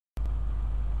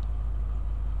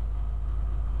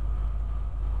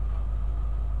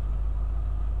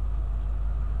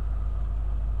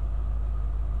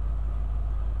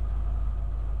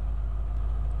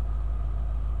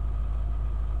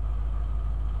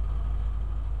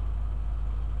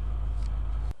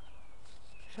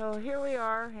So here we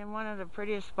are in one of the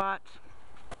prettiest spots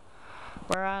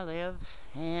where I live,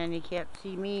 and you can't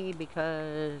see me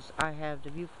because I have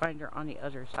the viewfinder on the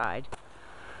other side,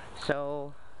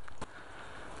 so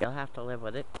you'll have to live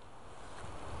with it.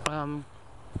 And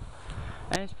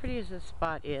as pretty as this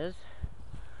spot is,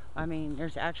 I mean,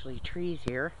 there's actually trees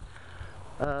here.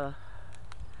 I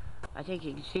think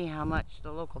you can see how much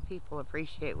the local people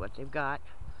appreciate what they've got.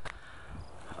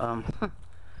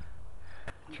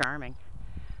 Charming.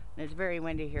 And it's very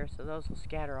windy here, so those will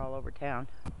scatter all over town.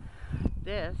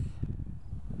 This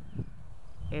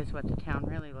is what the town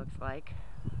really looks like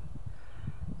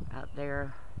out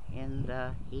there in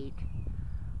the heat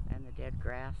and the dead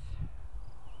grass.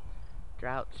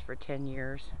 Droughts for 10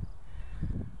 years.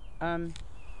 I'm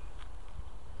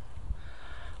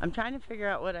trying to figure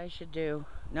out what I should do.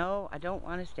 No, I don't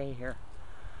want to stay here.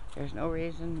 There's no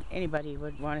reason anybody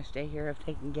would want to stay here if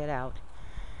they can get out.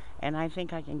 And I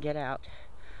think I can get out.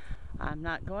 I'm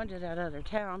not going to that other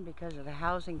town because of the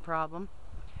housing problem.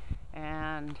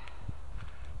 And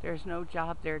there's no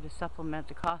job there to supplement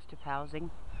the cost of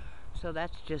housing. So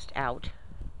that's just out.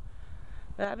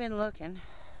 But I've been looking.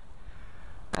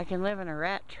 I can live in a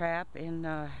rat trap in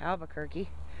Albuquerque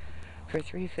for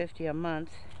 $3.50 a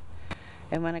month.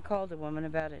 And when I called the woman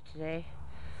about it today,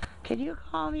 can you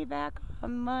call me back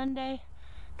on Monday?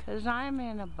 Because I'm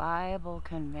in a Bible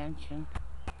convention.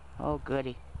 Oh,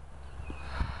 goody.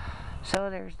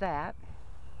 So there's that.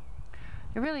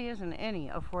 There really isn't any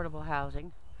affordable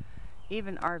housing,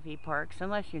 even RV parks,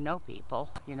 unless you know people,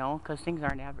 you know, because things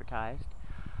aren't advertised.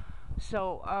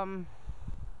 So,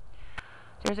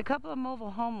 there's a couple of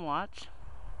mobile home lots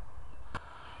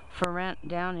for rent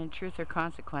down in Truth or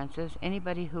Consequences.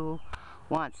 Anybody who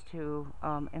wants to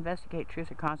investigate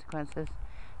Truth or Consequences,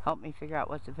 help me figure out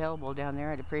what's available down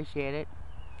there, I'd appreciate it.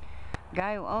 The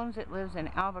guy who owns it lives in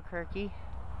Albuquerque.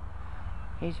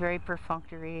 He's very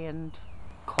perfunctory and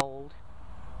cold.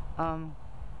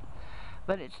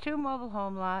 But it's 2 mobile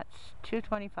home lots,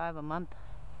 $2.25 a month.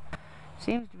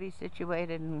 Seems to be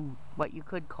situated in what you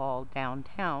could call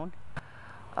downtown.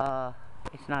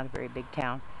 It's not a very big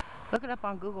town. Look it up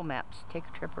on Google Maps. Take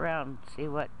a trip around and see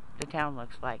what the town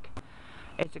looks like.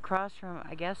 It's across from,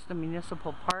 I guess, the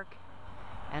municipal park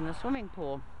and the swimming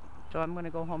pool. So I'm going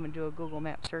to go home and do a Google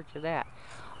Map search of that.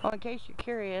 Well, in case you're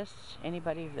curious,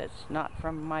 anybody that's not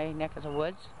from my neck of the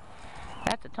woods,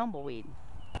 that's a tumbleweed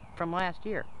from last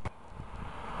year.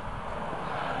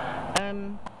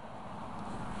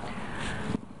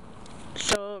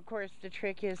 So, of course, the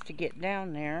trick is to get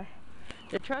down there.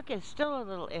 The truck is still a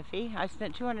little iffy. I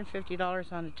spent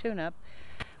 $250 on a tune-up,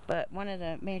 but one of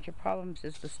the major problems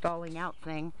is the stalling out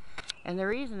thing. And the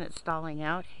reason it's stalling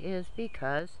out is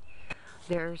because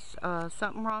there's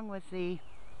something wrong with the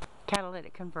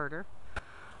catalytic converter.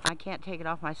 I can't take it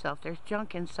off myself. There's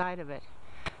junk inside of it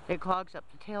that clogs up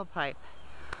the tailpipe.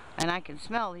 And I can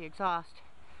smell the exhaust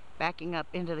backing up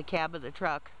into the cab of the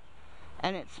truck.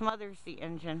 And it smothers the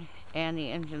engine, and the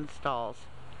engine stalls.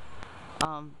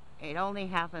 It only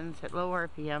happens at low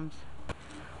RPMs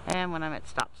and when I'm at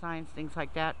stop signs, things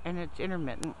like that, and it's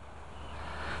intermittent.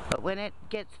 But when it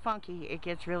gets funky, it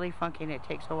gets really funky, and it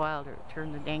takes a while to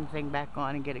turn the dang thing back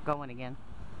on and get it going again.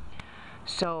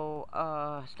 So,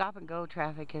 stop and go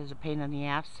traffic is a pain in the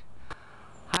ass.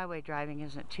 Highway driving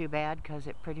isn't too bad because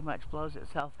it pretty much blows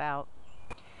itself out.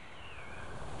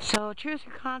 So, Truth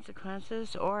or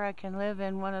Consequences, or I can live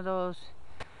in one of those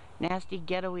nasty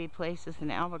ghetto-y places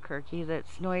in Albuquerque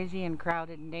that's noisy and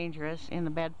crowded and dangerous in the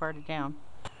bad part of town.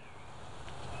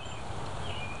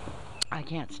 I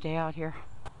can't stay out here.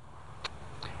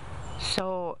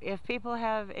 So if people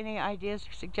have any ideas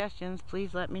or suggestions,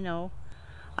 please let me know.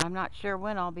 I'm not sure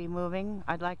when I'll be moving.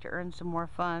 I'd like to earn some more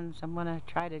funds. I'm going to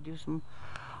try to do some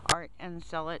art and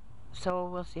sell it, so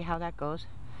we'll see how that goes.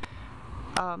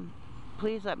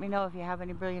 Please let me know if you have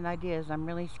any brilliant ideas. I'm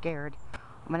really scared.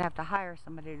 I'm going to have to hire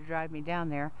somebody to drive me down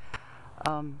there.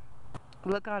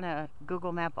 Look on a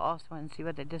Google map also and see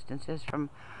what the distance is from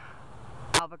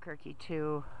Albuquerque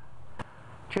to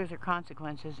Truth or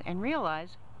Consequences, and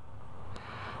realize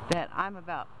that I'm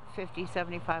about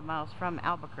 50-75 miles from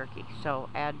Albuquerque, so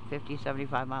add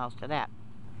 50-75 miles to that.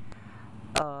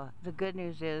 The good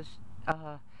news is,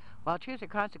 while Truth or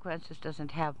Consequences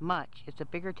doesn't have much, it's a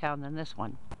bigger town than this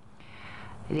one.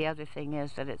 The other thing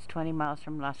is that it's 20 miles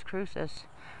from Las Cruces,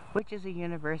 which is a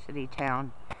university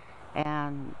town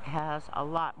and has a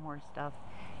lot more stuff,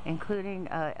 including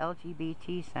a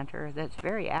LGBT center that's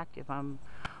very active on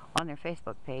their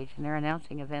Facebook page, and they're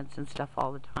announcing events and stuff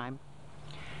all the time.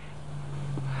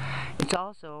 It's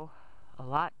also a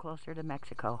lot closer to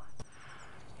Mexico,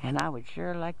 and I would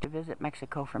sure like to visit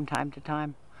Mexico from time to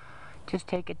time. just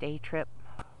take a day trip,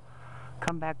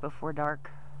 come back before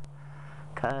dark,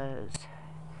 because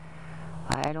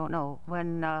I don't know.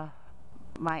 When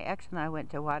my ex and I went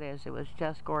to Juarez, it was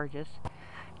just gorgeous.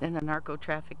 Then the narco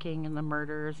trafficking and the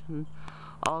murders and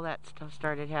all that stuff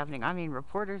started happening. I mean,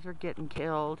 reporters were getting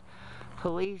killed,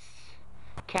 police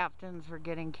captains were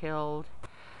getting killed.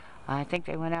 I think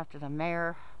they went after the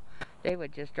mayor. They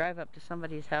would just drive up to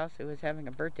somebody's house who was having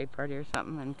a birthday party or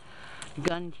something and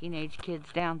gun teenage kids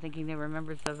down thinking they were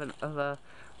members of a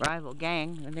rival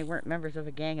gang, and they weren't members of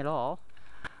a gang at all.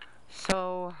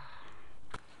 So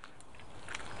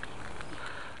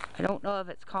I don't know if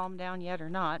it's calmed down yet or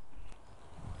not.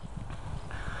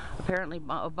 Apparently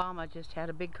Obama just had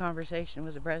a big conversation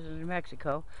with the president of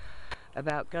Mexico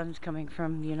about guns coming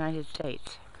from the United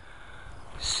States.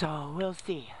 So we'll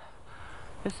see.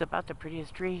 This is about the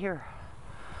prettiest tree here.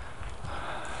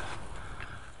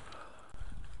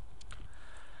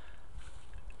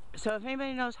 So if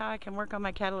anybody knows how I can work on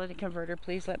my catalytic converter,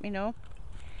 please let me know.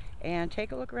 And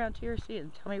take a look around to your seat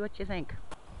and tell me what you think.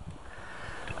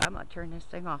 I'm going to turn this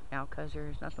thing off now because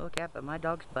there's nothing to look at but my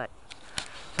dog's butt.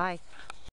 Bye.